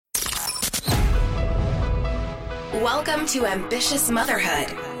Welcome to Ambitious Motherhood,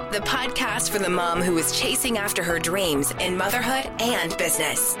 the podcast for the mom who is chasing after her dreams in motherhood and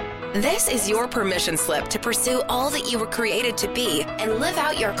business. This is your permission slip to pursue all that you were created to be and live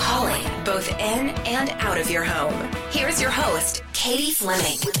out your calling, both in and out of your home. Here's your host, Katie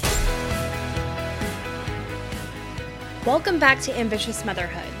Fleming. Welcome back to Ambitious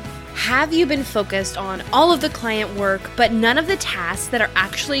Motherhood. Have you been focused on all of the client work, but none of the tasks that are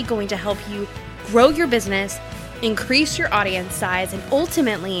actually going to help you grow your business, increase your audience size, and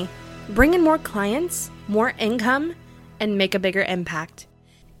ultimately bring in more clients, more income, and make a bigger impact?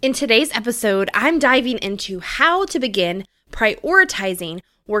 In today's episode, I'm diving into how to begin prioritizing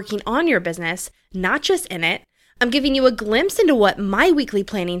working on your business, not just in it. I'm giving you a glimpse into what my weekly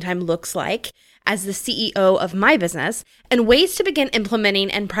planning time looks like as the CEO of my business and ways to begin implementing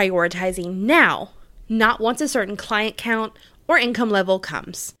and prioritizing now, not once a certain client count or income level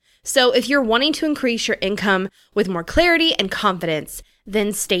comes. So if you're wanting to increase your income with more clarity and confidence,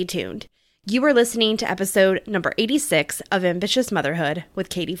 then stay tuned. You are listening to episode number 86 of Ambitious Motherhood with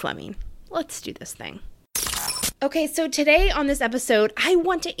Katie Fleming. Let's do this thing. Okay, so today on this episode, I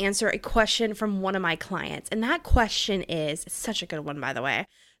want to answer a question from one of my clients. And that question is, it's such a good one, by the way,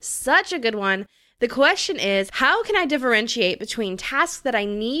 such a good one. The question is, how can I differentiate between tasks that I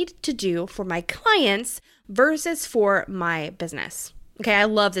need to do for my clients versus for my business? Okay, I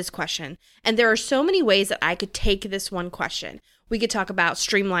love this question. And there are so many ways that I could take this one question. We could talk about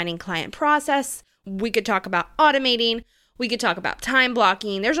streamlining client process. We could talk about automating. We could talk about time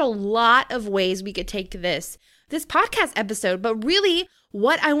blocking. There's a lot of ways we could take this podcast episode. But really,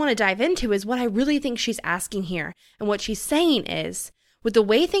 what I want to dive into is what I really think she's asking here. And what she's saying is, with the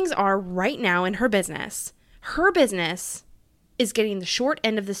way things are right now in her business is getting the short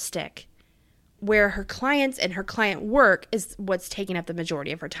end of the stick, where her clients and her client work is what's taking up the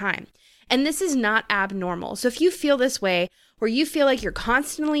majority of her time. And this is not abnormal. So if you feel this way, where you feel like you're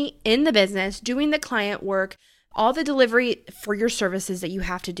constantly in the business, doing the client work, all the delivery for your services that you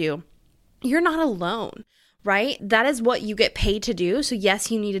have to do, you're not alone, right? That is what you get paid to do. So yes,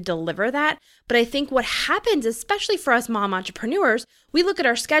 you need to deliver that. But I think what happens, especially for us mom entrepreneurs, we look at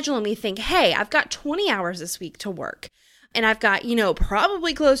our schedule and we think, hey, I've got 20 hours this week to work. And I've got,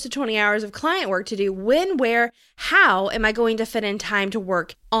 probably close to 20 hours of client work to do. When, where, how am I going to fit in time to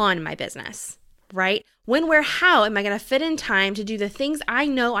work on my business, right? When, where, how am I going to fit in time to do the things I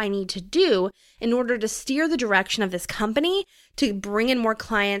know I need to do in order to steer the direction of this company, to bring in more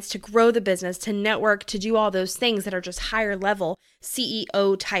clients, to grow the business, to network, to do all those things that are just higher level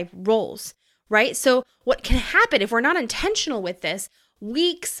CEO type roles, right? So what can happen if we're not intentional with this?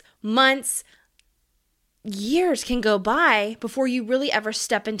 Weeks, months, years can go by before you really ever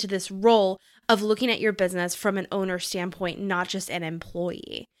step into this role of looking at your business from an owner standpoint, not just an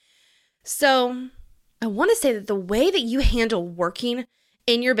employee. So I want to say that the way that you handle working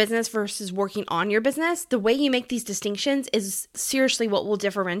in your business versus working on your business, the way you make these distinctions is seriously what will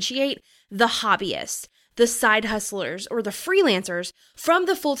differentiate the hobbyists, the side hustlers, or the freelancers from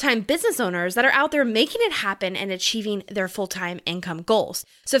the full-time business owners that are out there making it happen and achieving their full-time income goals.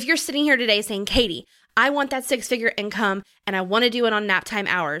 So if you're sitting here today saying, Katie, I want that six-figure income and I want to do it on nap time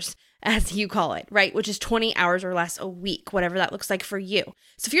hours, as you call it, right? Which is 20 hours or less a week, whatever that looks like for you.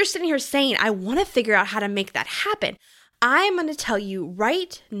 So if you're sitting here saying, I want to figure out how to make that happen, I'm going to tell you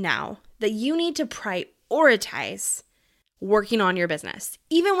right now that you need to prioritize working on your business.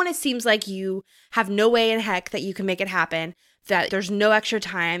 Even when it seems like you have no way in heck that you can make it happen, that there's no extra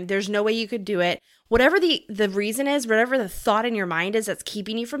time, there's no way you could do it. Whatever the reason is, whatever the thought in your mind is that's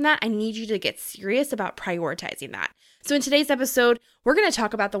keeping you from that, I need you to get serious about prioritizing that. So in today's episode, we're going to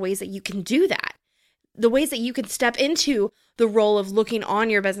talk about the ways that you can do that, the ways that you can step into the role of looking on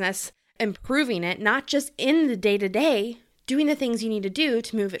your business, improving it, not just in the day-to-day, doing the things you need to do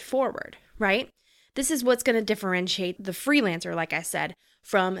to move it forward, right? This is what's going to differentiate the freelancer, like I said,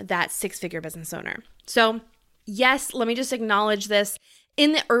 from that six-figure business owner. So yes, let me just acknowledge this.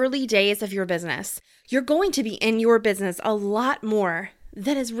 In the early days of your business, you're going to be in your business a lot more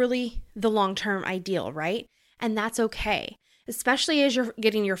than is really the long-term ideal, right? And that's okay. Especially as you're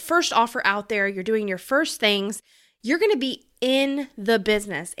getting your first offer out there, you're doing your first things, you're going to be in the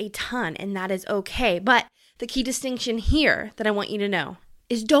business a ton, and that is okay. But the key distinction here that I want you to know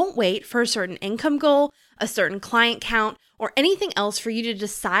is don't wait for a certain income goal, a certain client count, or anything else for you to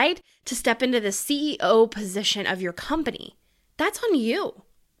decide to step into the CEO position of your company. That's on you.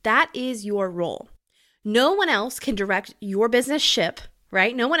 That is your role. No one else can direct your business ship,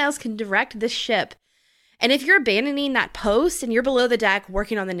 right? No one else can direct this ship. And if you're abandoning that post and you're below the deck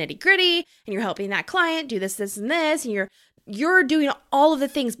working on the nitty gritty and you're helping that client do this, this, and this, and you're You're doing all of the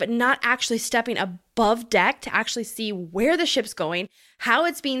things, but not actually stepping above deck to actually see where the ship's going, how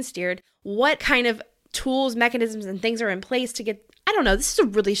it's being steered, what kind of tools, mechanisms, and things are in place to get, I don't know, this is a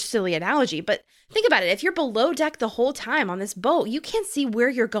really silly analogy, but think about it. If you're below deck the whole time on this boat, you can't see where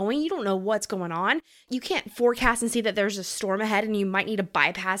you're going. You don't know what's going on. You can't forecast and see that there's a storm ahead and you might need to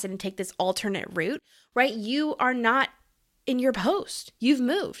bypass it and take this alternate route, right? You are not in your post. You've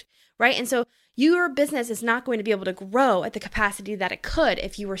moved, right? And so your business is not going to be able to grow at the capacity that it could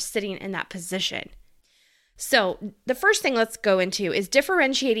if you were sitting in that position. So the first thing let's go into is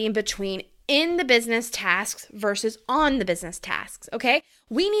differentiating between in the business tasks versus on the business tasks, okay?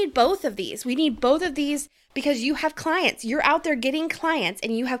 We need both of these. We need both of these because you have clients. You're out there getting clients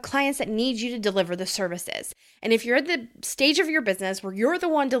and you have clients that need you to deliver the services. And if you're at the stage of your business where you're the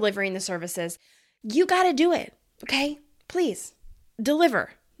one delivering the services, you got to do it, okay? Please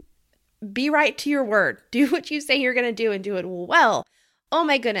deliver. Be right to your word. Do what you say you're going to do and do it well. Oh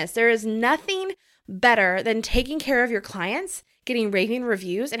my goodness, there is nothing better than taking care of your clients, getting raving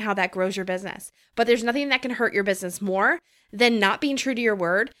reviews, and how that grows your business. But there's nothing that can hurt your business more than not being true to your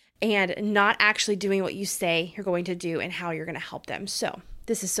word and not actually doing what you say you're going to do and how you're going to help them. So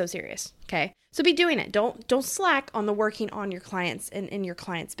this is so serious, okay? So be doing it. Don't slack on the working on your clients and in your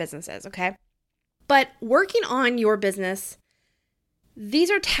clients' businesses, okay? But working on your business,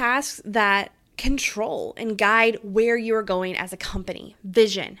 these are tasks that control and guide where you are going as a company,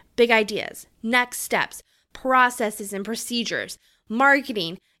 vision, big ideas, next steps, processes and procedures,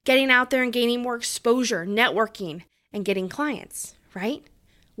 marketing, getting out there and gaining more exposure, networking, and getting clients, right?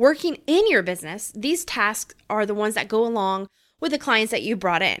 Working in your business, these tasks are the ones that go along with the clients that you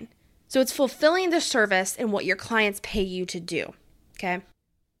brought in. So it's fulfilling the service and what your clients pay you to do, okay?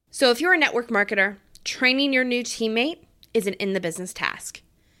 So if you're a network marketer, training your new teammate is an in the business task.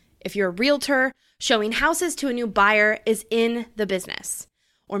 If you're a realtor, showing houses to a new buyer is in the business.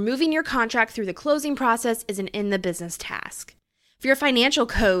 Or moving your contract through the closing process is an in the business task. If you're a financial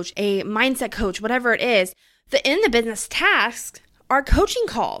coach, a mindset coach, whatever it is, the in the business tasks are coaching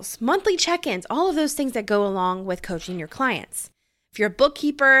calls, monthly check-ins, all of those things that go along with coaching your clients. If you're a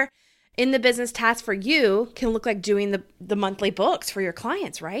bookkeeper, in the business task for you can look like doing the monthly books for your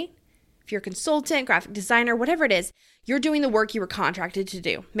clients, right? If you're a consultant, graphic designer, whatever it is, you're doing the work you were contracted to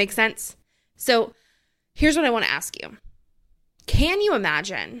do. Make sense? So here's what I want to ask you. Can you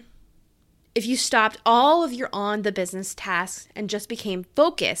imagine if you stopped all of your on the business tasks and just became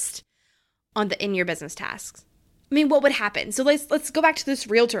focused on the in your business tasks? I mean, what would happen? So let's go back to this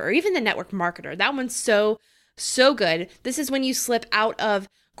realtor or even the network marketer. That one's so good. This is when you slip out of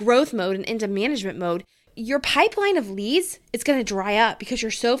growth mode and into management mode. Your pipeline of leads is going to dry up because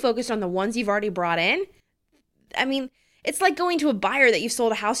you're so focused on the ones you've already brought in. I mean, it's like going to a buyer that you've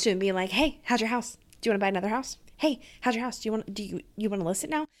sold a house to and being like, "Hey, how's your house? Do you want to buy another house? Hey, how's your house? Do you want to list it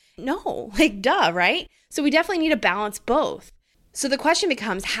now?" No, like duh, right? So we definitely need to balance both. So the question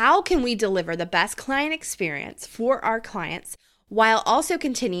becomes, how can we deliver the best client experience for our clients while also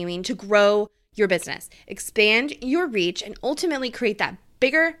continuing to grow your business, expand your reach, and ultimately create that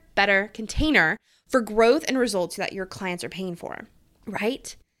bigger, better container for growth and results that your clients are paying for,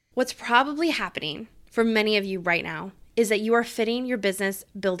 right? What's probably happening for many of you right now is that you are fitting your business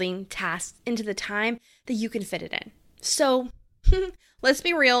building tasks into the time that you can fit it in. So let's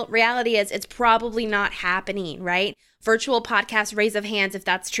be real. Reality is it's probably not happening, right? Virtual podcast, raise of hands if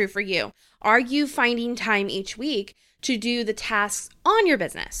that's true for you. Are you finding time each week to do the tasks on your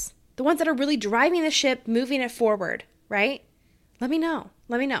business? The ones that are really driving the ship, moving it forward, right? Let me know.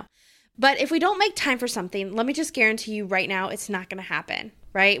 But if we don't make time for something, let me just guarantee you right now, it's not going to happen,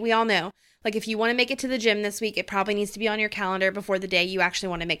 right? We all know. Like if you want to make it to the gym this week, it probably needs to be on your calendar before the day you actually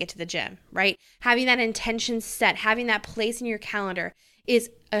want to make it to the gym, right? Having that intention set, having that place in your calendar is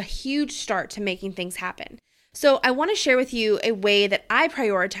a huge start to making things happen. So I want to share with you a way that I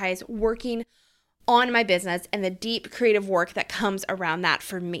prioritize working on my business and the deep creative work that comes around that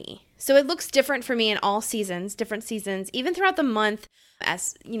for me. So it looks different for me in all seasons, different seasons, even throughout the month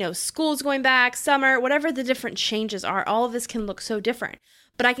as, school's going back, summer, whatever the different changes are, all of this can look so different.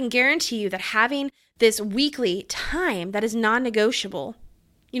 But I can guarantee you that having this weekly time that is non-negotiable,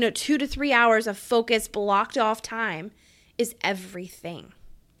 2 to 3 hours of focused, blocked off time is everything,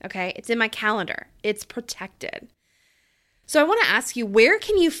 okay? It's in my calendar. It's protected. So I want to ask you, where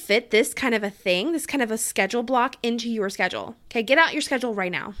can you fit this kind of a thing, this kind of a schedule block into your schedule? Okay, get out your schedule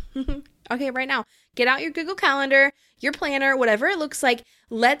right now. Okay, right now. Get out your Google Calendar, your planner, whatever it looks like.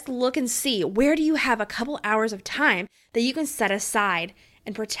 Let's look and see, where do you have a couple hours of time that you can set aside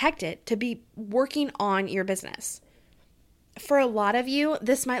and protect it to be working on your business? For a lot of you,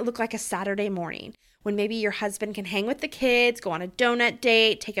 this might look like a Saturday morning when maybe your husband can hang with the kids, go on a donut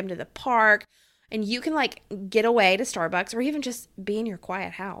date, take them to the park, and you can like get away to Starbucks or even just be in your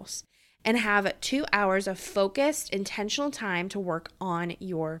quiet house and have 2 hours of focused, intentional time to work on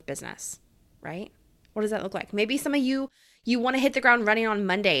your business, right? What does that look like? Maybe some of you want to hit the ground running on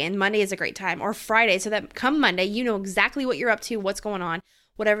Monday, and Monday is a great time, or Friday, so that come Monday, you know exactly what you're up to, what's going on,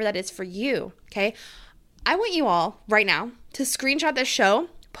 whatever that is for you, okay? I want you all right now to screenshot this show,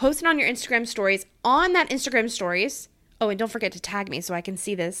 post it on your Instagram stories. On that Instagram stories, oh, and don't forget to tag me so I can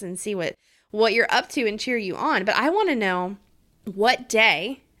see this and see what you're up to and cheer you on. But I want to know, what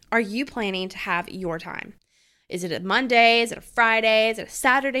day are you planning to have your time? Is it a Monday? Is it a Friday? Is it a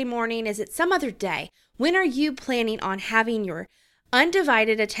Saturday morning? Is it some other day? When are you planning on having your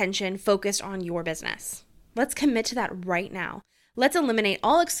undivided attention focused on your business? Let's commit to that right now. Let's eliminate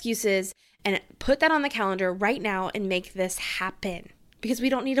all excuses and put that on the calendar right now and make this happen. Because we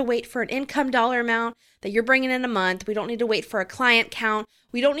don't need to wait for an income dollar amount that you're bringing in a month. We don't need to wait for a client count.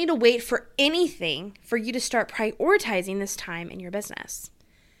 We don't need to wait for anything for you to start prioritizing this time in your business.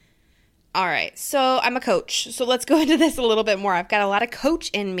 All right, so I'm a coach, so let's go into this a little bit more. I've got a lot of coach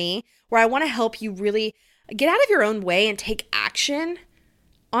in me where I want to help you really get out of your own way and take action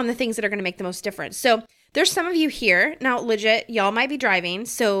on the things that are going to make the most difference. So there's some of you here, now legit, y'all might be driving,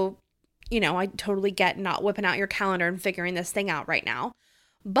 so I totally get not whipping out your calendar and figuring this thing out right now.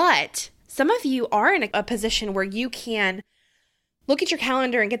 But some of you are in a position where you can look at your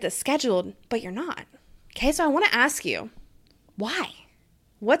calendar and get this scheduled, but you're not. Okay, so I want to ask you, why?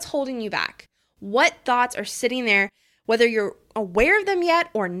 What's holding you back? What thoughts are sitting there, whether you're aware of them yet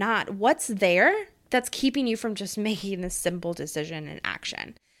or not? What's there that's keeping you from just making this simple decision and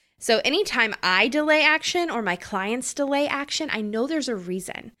action? So anytime I delay action or my clients delay action, I know there's a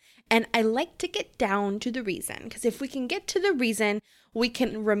reason. And I like to get down to the reason, because if we can get to the reason, we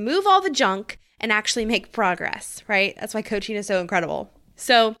can remove all the junk and actually make progress, right? That's why coaching is so incredible.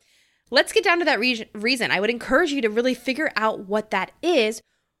 So let's get down to that reason. I would encourage you to really figure out what that is,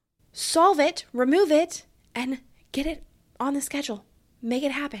 solve it, remove it, and get it on the schedule. Make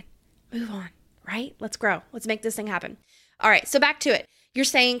it happen. Move on, right? Let's grow. Let's make this thing happen. All right, so back to it. You're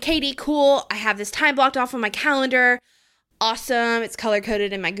saying, Katie, cool, I have this time blocked off on my calendar. Awesome, it's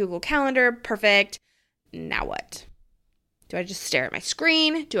color-coded in my Google Calendar. Perfect. Now what? Do I just stare at my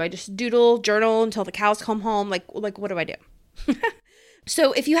screen? Do I just doodle, journal until the cows come home? Like what do I do?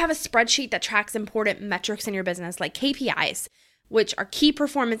 So if you have a spreadsheet that tracks important metrics in your business, like KPIs, which are key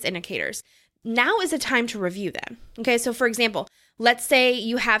performance indicators, now is a time to review them. Okay, so for example, let's say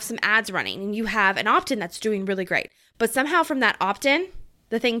you have some ads running and you have an opt-in that's doing really great, but somehow from that opt-in,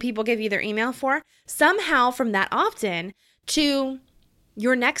 the thing people give you their email for, somehow from that opt-in to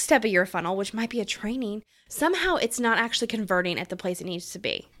your next step of your funnel, which might be a training, somehow it's not actually converting at the place it needs to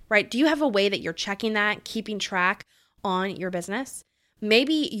be, right? Do you have a way that you're checking that, keeping track on your business?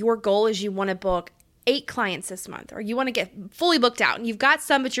 Maybe your goal is you want to book 8 clients this month, or you want to get fully booked out and you've got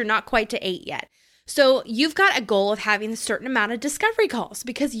some, but you're not quite to 8 yet. So you've got a goal of having a certain amount of discovery calls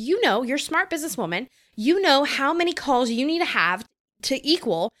because you're a smart businesswoman. You know how many calls you need to have to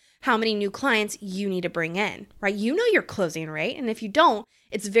equal how many new clients you need to bring in, right? You know your closing rate. And if you don't,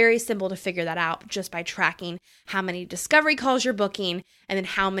 it's very simple to figure that out just by tracking how many discovery calls you're booking and then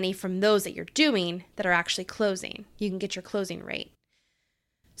how many from those that you're doing that are actually closing. You can get your closing rate.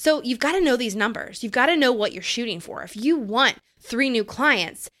 So you've got to know these numbers. You've got to know what you're shooting for. If you want 3 new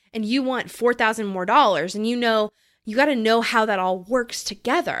clients and you want $4,000 more, and you got to know how that all works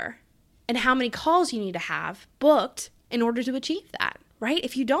together and how many calls you need to have booked in order to achieve that, right?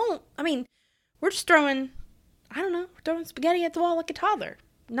 If you don't, we're just throwing spaghetti at the wall like a toddler.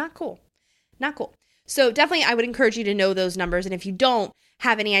 Not cool. Not cool. So definitely I would encourage you to know those numbers. And if you don't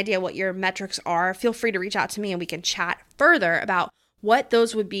have any idea what your metrics are, feel free to reach out to me and we can chat further about what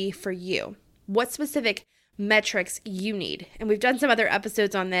those would be for you, what specific metrics you need. And we've done some other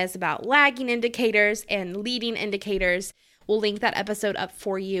episodes on this about lagging indicators and leading indicators. We'll link that episode up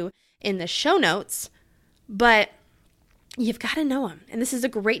for you in the show notes, but you've got to know them. And this is a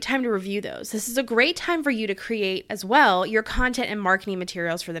great time to review those. This is a great time for you to create as well your content and marketing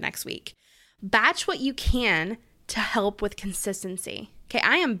materials for the next week. Batch what you can to help with consistency. Okay,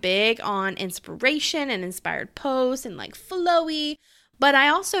 I am big on inspiration and inspired posts and like flowy, but I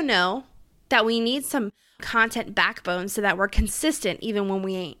also know that we need some content backbone so that we're consistent even when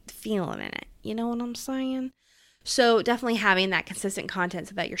we ain't feeling it. You know what I'm saying? So definitely having that consistent content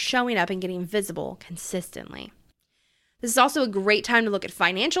so that you're showing up and getting visible consistently. This is also a great time to look at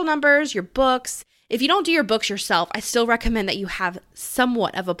financial numbers, your books. If you don't do your books yourself, I still recommend that you have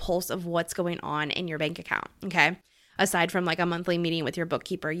somewhat of a pulse of what's going on in your bank account, okay? Aside from like a monthly meeting with your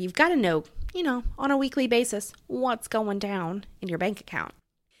bookkeeper, you've got to know on a weekly basis, what's going down in your bank account.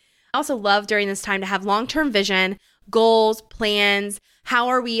 I also love during this time to have long-term vision, goals, plans. How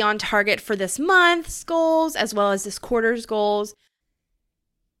are we on target for this month's goals as well as this quarter's goals?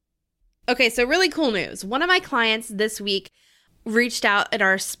 Okay, so really cool news. One of my clients this week reached out at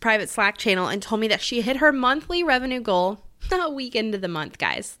our private Slack channel and told me that she hit her monthly revenue goal a week into the month,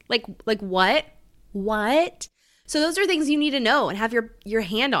 guys. Like what? What? So those are things you need to know and have your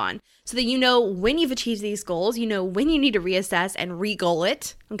hand on so that you know when you've achieved these goals, you know when you need to reassess and re-goal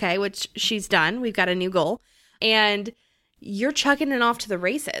it, okay, which she's done. We've got a new goal. And you're chucking it off to the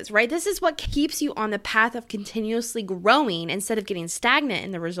races, right? This is what keeps you on the path of continuously growing instead of getting stagnant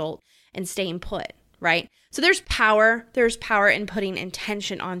in the result and staying put, right? So there's power in putting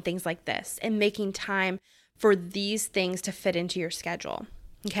intention on things like this and making time for these things to fit into your schedule.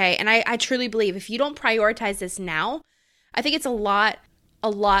 Okay. And I truly believe if you don't prioritize this now, I think it's a lot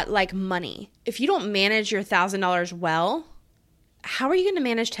like money. If you don't manage your $1,000 well, how are you going to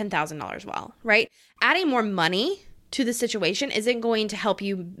manage $10,000 well, right? Adding more money to the situation isn't going to help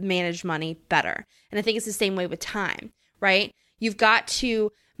you manage money better. And I think it's the same way with time, right? You've got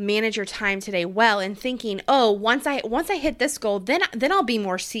to manage your time today well and thinking, oh, once I hit this goal, then I'll be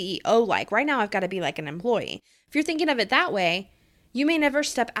more CEO-like. Right now I've got to be like an employee. If you're thinking of it that way, you may never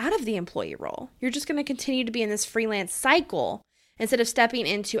step out of the employee role. You're just going to continue to be in this freelance cycle instead of stepping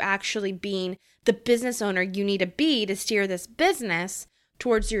into actually being the business owner you need to be to steer this business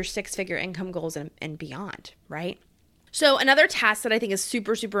towards your 6-figure income goals and beyond, right? So another task that I think is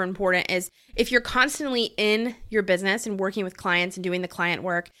super, super important is if you're constantly in your business and working with clients and doing the client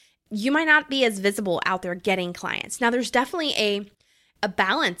work, you might not be as visible out there getting clients. Now, there's definitely a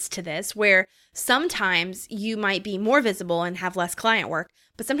balance to this where sometimes you might be more visible and have less client work,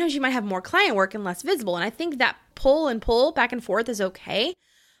 but sometimes you might have more client work and less visible. And I think that pull back and forth is okay,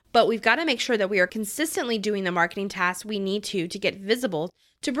 but we've got to make sure that we are consistently doing the marketing tasks we need to get visible,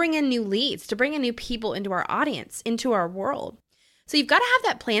 to bring in new leads, to bring in new people into our audience, into our world. So you've got to have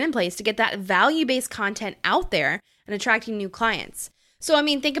that plan in place to get that value-based content out there and attracting new clients. So,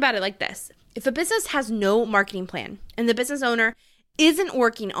 think about it like this. If a business has no marketing plan and the business owner isn't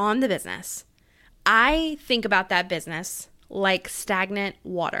working on the business, I think about that business like stagnant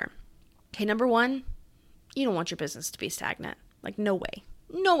water. Okay, number one, you don't want your business to be stagnant. Like, no way.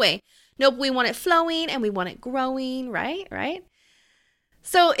 No way. Nope, we want it flowing and we want it growing, right?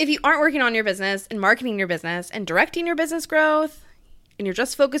 So if you aren't working on your business and marketing your business and directing your business growth, and you're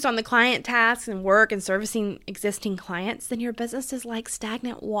just focused on the client tasks and work and servicing existing clients, then your business is like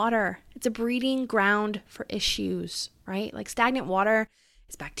stagnant water. It's a breeding ground for issues, right? Like stagnant water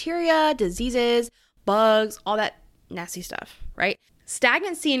is bacteria, diseases, bugs, all that nasty stuff, right?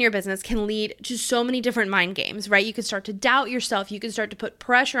 Stagnancy in your business can lead to so many different mind games, right? You can start to doubt yourself. You can start to put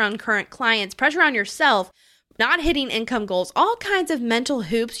pressure on current clients, pressure on yourself, not hitting income goals, all kinds of mental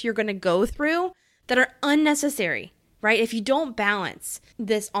hoops you're going to go through that are unnecessary, right? If you don't balance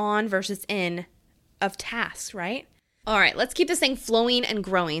this on versus in of tasks, right? All right, let's keep this thing flowing and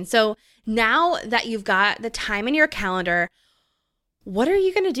growing. So now that you've got the time in your calendar, what are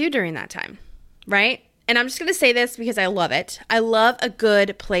you going to do during that time, right? And I'm just going to say this because I love it. I love a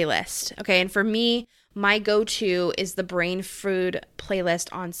good playlist, okay? And for me, my go-to is the Brain Food playlist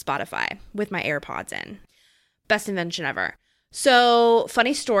on Spotify with my AirPods in. Best invention ever. So,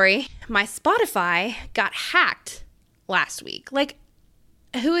 funny story, my Spotify got hacked last week. Like,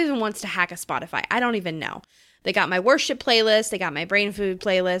 who even wants to hack a Spotify? I don't even know. They got my worship playlist, they got my Brain Food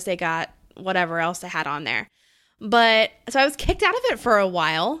playlist, they got whatever else I had on there. But, so I was kicked out of it for a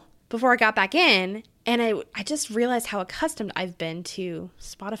while before I got back in, and I just realized how accustomed I've been to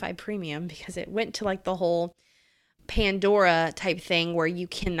Spotify Premium because it went to like the whole Pandora type thing where you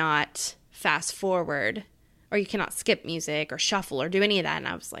cannot fast forward or you cannot skip music or shuffle or do any of that. And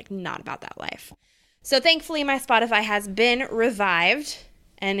I was like, not about that life. So thankfully my Spotify has been revived,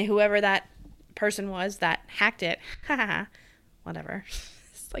 and whoever that person was that hacked it, whatever.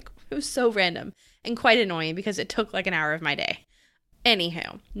 It's like, it was so random and quite annoying because it took like an hour of my day.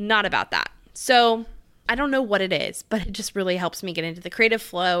 Anywho, not about that. So I don't know what it is, but it just really helps me get into the creative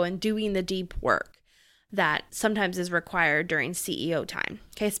flow and doing the deep work that sometimes is required during CEO time.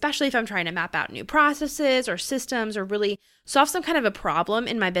 Okay, especially if I'm trying to map out new processes or systems or really solve some kind of a problem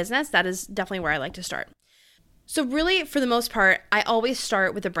in my business, that is definitely where I like to start. So really, for the most part, I always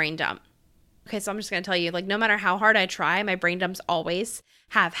start with a brain dump. Okay, so I'm just going to tell you, like, no matter how hard I try, my brain dumps always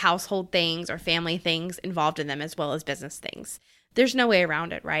have household things or family things involved in them as well as business things. There's no way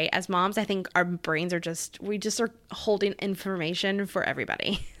around it, right? As moms, I think our brains are we just are holding information for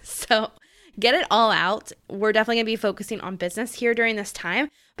everybody. So get it all out. We're definitely going to be focusing on business here during this time,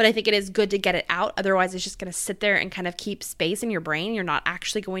 but I think it is good to get it out. Otherwise, it's just going to sit there and kind of keep space in your brain. You're not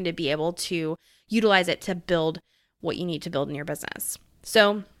actually going to be able to utilize it to build what you need to build in your business.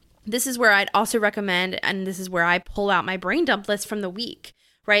 So this is where I'd also recommend, and this is where I pull out my brain dump list from the week,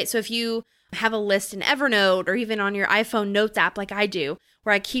 right? So if you have a list in Evernote or even on your iPhone notes app like I do,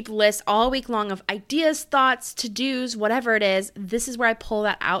 where I keep lists all week long of ideas, thoughts, to-dos, whatever it is, this is where I pull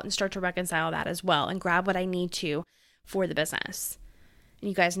that out and start to reconcile that as well and grab what I need to for the business. And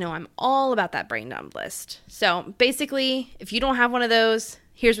you guys know I'm all about that brain dump list. So basically, if you don't have one of those,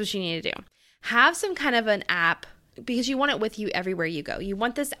 here's what you need to do. Have some kind of an app, because you want it with you everywhere you go. You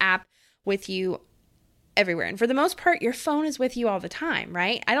want this app with you everywhere. And for the most part, your phone is with you all the time,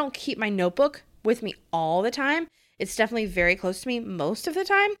 right? I don't keep my notebook with me all the time. It's definitely very close to me most of the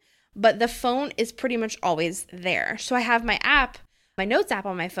time, but the phone is pretty much always there. So I have my app, my notes app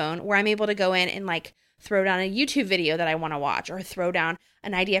on my phone, where I'm able to go in and like throw down a YouTube video that I want to watch, or throw down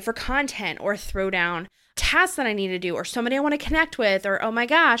an idea for content, or throw down tasks that I need to do, or somebody I want to connect with, or oh my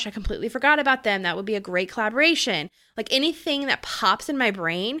gosh, I completely forgot about them. That would be a great collaboration. Like anything that pops in my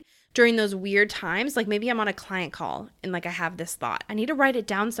brain during those weird times, like maybe I'm on a client call and like I have this thought. I need to write it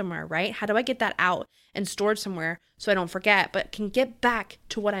down somewhere, right? How do I get that out and stored somewhere so I don't forget, but can get back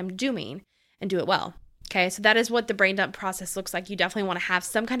to what I'm doing and do it well? Okay, so that is what the brain dump process looks like. You definitely want to have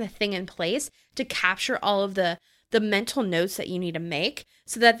some kind of thing in place to capture all of the mental notes that you need to make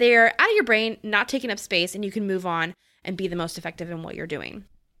so that they're out of your brain, not taking up space, and you can move on and be the most effective in what you're doing.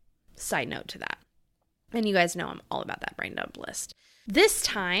 Side note to that. And you guys know I'm all about that brain dump list. This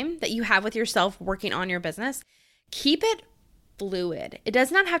time that you have with yourself working on your business, keep it fluid. It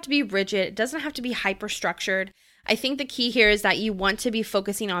does not have to be rigid. It doesn't have to be hyper structured. I think the key here is that you want to be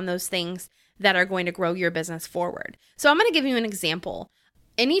focusing on those things that are going to grow your business forward. So I'm going to give you an example.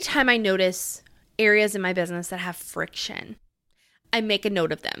 Anytime I notice areas in my business that have friction, I make a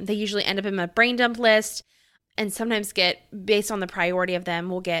note of them. They usually end up in my brain dump list, and sometimes get, based on the priority of them,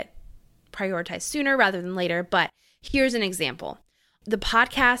 will get prioritized sooner rather than later. But here's an example. The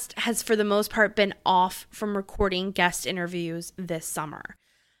podcast has, for the most part, been off from recording guest interviews this summer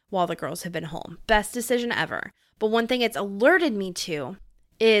while the girls have been home. Best decision ever. But one thing it's alerted me to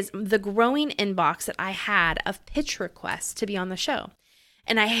is the growing inbox that I had of pitch requests to be on the show.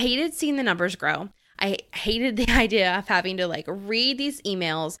 And I hated seeing the numbers grow. I hated the idea of having to like read these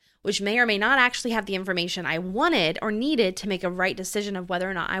emails, which may or may not actually have the information I wanted or needed to make a right decision of whether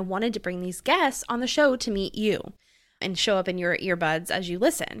or not I wanted to bring these guests on the show to meet you and show up in your earbuds as you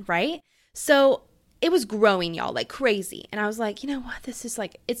listen, right? So it was growing, y'all, like crazy. And I was like, you know what? This is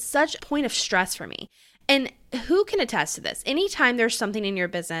like, it's such a point of stress for me. And who can attest to this? Anytime there's something in your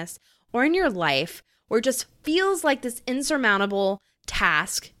business or in your life where it just feels like this insurmountable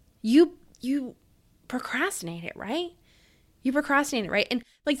task, you procrastinate it, right? You procrastinate it, right? And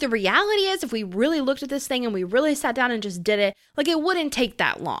like the reality is, if we really looked at this thing and we really sat down and just did it, like it wouldn't take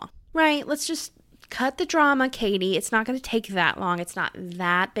that long, right? Let's just cut the drama, Katie. It's not going to take that long. It's not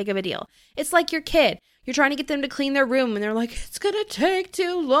that big of a deal. It's like your kid. You're trying to get them to clean their room and they're like, it's going to take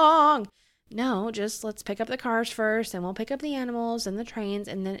too long. No, just let's pick up the cars first and we'll pick up the animals and the trains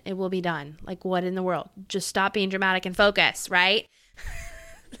and then it will be done. Like what in the world? Just stop being dramatic and focus, right?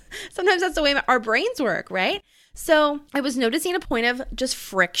 Sometimes that's the way our brains work, right? So I was noticing a point of just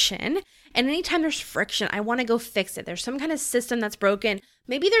friction. And anytime there's friction, I want to go fix it. There's some kind of system that's broken.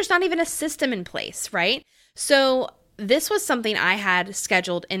 Maybe there's not even a system in place, right? So this was something I had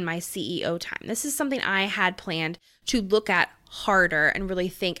scheduled in my CEO time. This is something I had planned to look at harder and really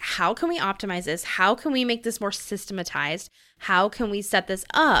think, how can we optimize this? How can we make this more systematized? How can we set this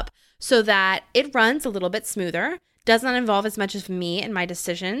up so that it runs a little bit smoother, does not involve as much of me and my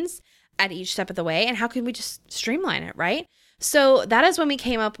decisions at each step of the way? And how can we just streamline it, right? So that is when we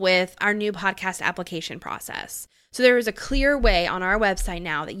came up with our new podcast application process. So there is a clear way on our website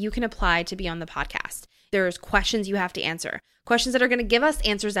now that you can apply to be on the podcast. There's questions you have to answer, questions that are going to give us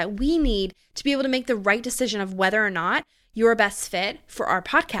answers that we need to be able to make the right decision of whether or not you're best fit for our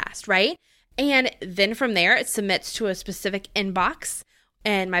podcast, right? And then from there, it submits to a specific inbox,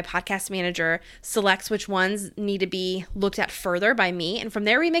 and my podcast manager selects which ones need to be looked at further by me. And from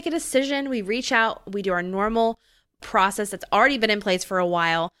there, we make a decision. We reach out. We do our normal process that's already been in place for a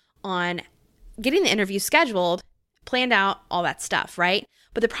while on getting the interview scheduled, planned out, all that stuff, right?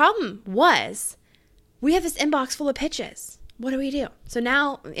 But the problem was we have this inbox full of pitches. What do we do? So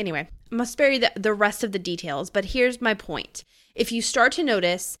now, anyway, I must spare you the rest of the details, but here's my point. If you start to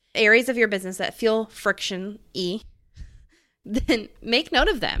notice areas of your business that feel friction-y, then make note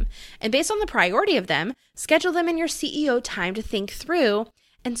of them. And based on the priority of them, schedule them in your CEO time to think through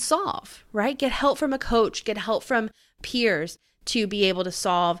and solve, right? Get help from a coach, get help from peers to be able to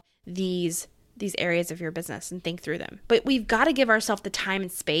solve these areas of your business and think through them. But we've got to give ourselves the time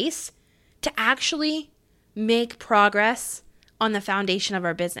and space to actually make progress on the foundation of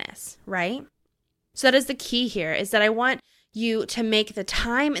our business, right? So that is the key here, is that I want you to make the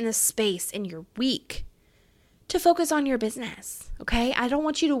time and the space in your week to focus on your business, okay? I don't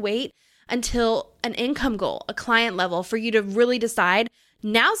want you to wait until an income goal, a client level, for you to really decide,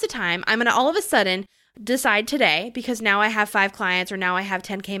 now's the time. I'm going to all of a sudden decide today, because now I have 5 clients, or now I have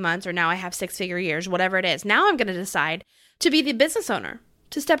 10K months, or now I have 6-figure years, whatever it is. Now I'm going to decide to be the business owner,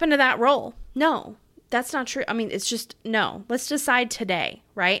 to step into that role. No, that's not true. I mean, it's just, no, let's decide today,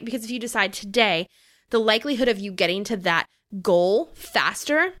 right? Because if you decide today, the likelihood of you getting to that goal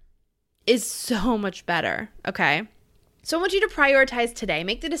faster is so much better, okay? So I want you to prioritize today.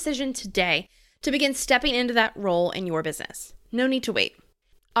 Make the decision today to begin stepping into that role in your business. No need to wait.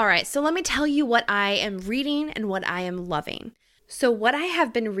 All right, so let me tell you what I am reading and what I am loving. So what I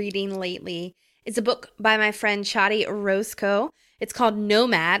have been reading lately is a book by my friend Chadi Roscoe. It's called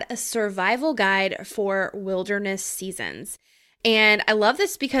Nomad, a survival guide for wilderness seasons. And I love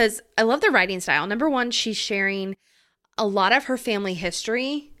this because I love the writing style. Number one, she's sharing a lot of her family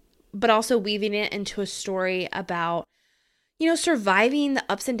history, but also weaving it into a story about, surviving the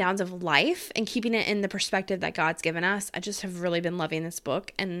ups and downs of life and keeping it in the perspective that God's given us. I just have really been loving this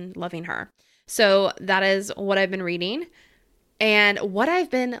book and loving her. So that is what I've been reading. And what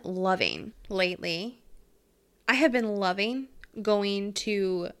I've been loving lately, I have been loving going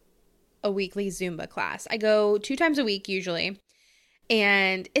to a weekly Zumba class. I go 2 times a week usually,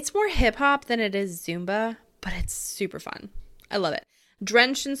 and it's more hip hop than it is Zumba, but it's super fun. I love it.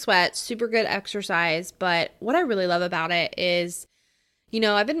 Drenched in sweat, super good exercise. But what I really love about it is,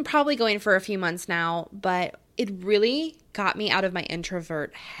 I've been probably going for a few months now, but it really got me out of my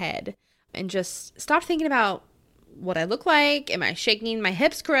introvert head and just stopped thinking about what I look like. Am I shaking my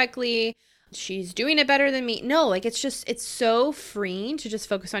hips correctly? She's doing it better than me. No, it's so freeing to just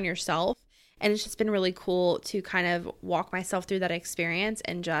focus on yourself. And it's just been really cool to kind of walk myself through that experience,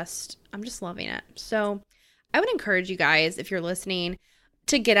 and I'm just loving it. So I would encourage you guys, if you're listening,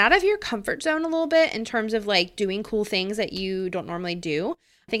 to get out of your comfort zone a little bit in terms of like doing cool things that you don't normally do.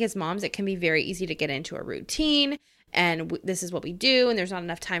 I think as moms, it can be very easy to get into a routine, and this is what we do, and there's not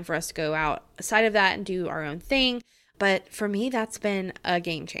enough time for us to go outside of that and do our own thing. But for me, that's been a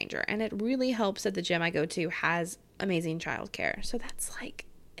game changer, and it really helps that the gym I go to has amazing childcare. So that's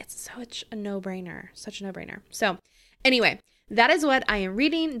it's such a no-brainer, So anyway, that is what I am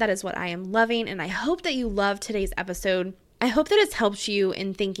reading. That is what I am loving. And I hope that you love today's episode. I hope that it's helped you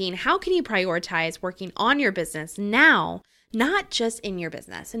in thinking, how can you prioritize working on your business now, not just in your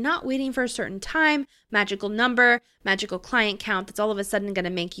business, and not waiting for a certain time, magical number, magical client count that's all of a sudden going to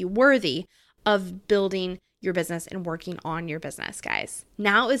make you worthy of building your business and working on your business, guys.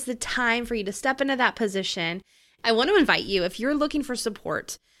 Now is the time for you to step into that position. I want to invite you, if you're looking for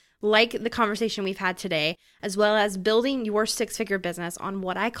support, like the conversation we've had today, as well as building your 6-figure business on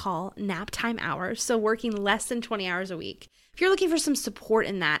what I call nap time hours, so working less than 20 hours a week. If you're looking for some support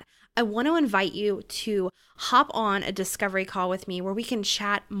in that, I want to invite you to hop on a discovery call with me where we can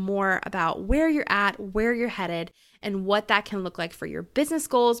chat more about where you're at, where you're headed, and what that can look like for your business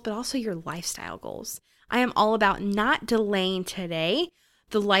goals, but also your lifestyle goals. I am all about not delaying today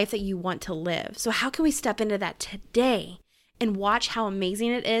the life that you want to live. So how can we step into that today and watch how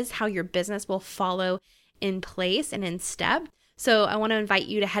amazing it is, how your business will follow in place and in step? So I want to invite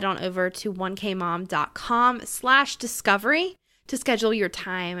you to head on over to 1kmom.com/discovery to schedule your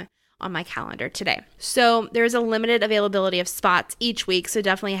time on my calendar today. So there's a limited availability of spots each week. So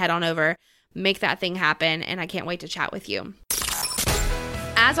definitely head on over, make that thing happen. And I can't wait to chat with you.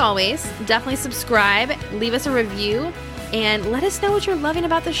 As always, definitely subscribe, leave us a review, and let us know what you're loving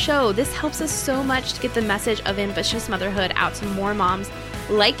about the show. This helps us so much to get the message of ambitious motherhood out to more moms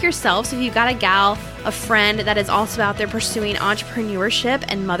like yourself. So if you've got a gal, a friend that is also out there pursuing entrepreneurship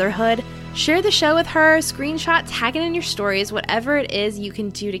and motherhood, share the show with her, screenshot, tag it in your stories, whatever it is you can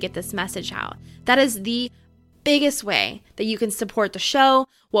do to get this message out. That is the biggest way that you can support the show,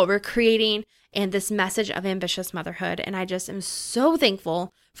 what we're creating, and this message of ambitious motherhood. And I just am so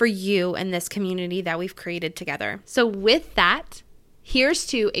thankful for you and this community that we've created together. So with that, here's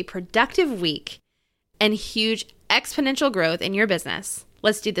to a productive week and huge exponential growth in your business.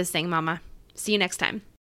 Let's do this thing, mama. See you next time.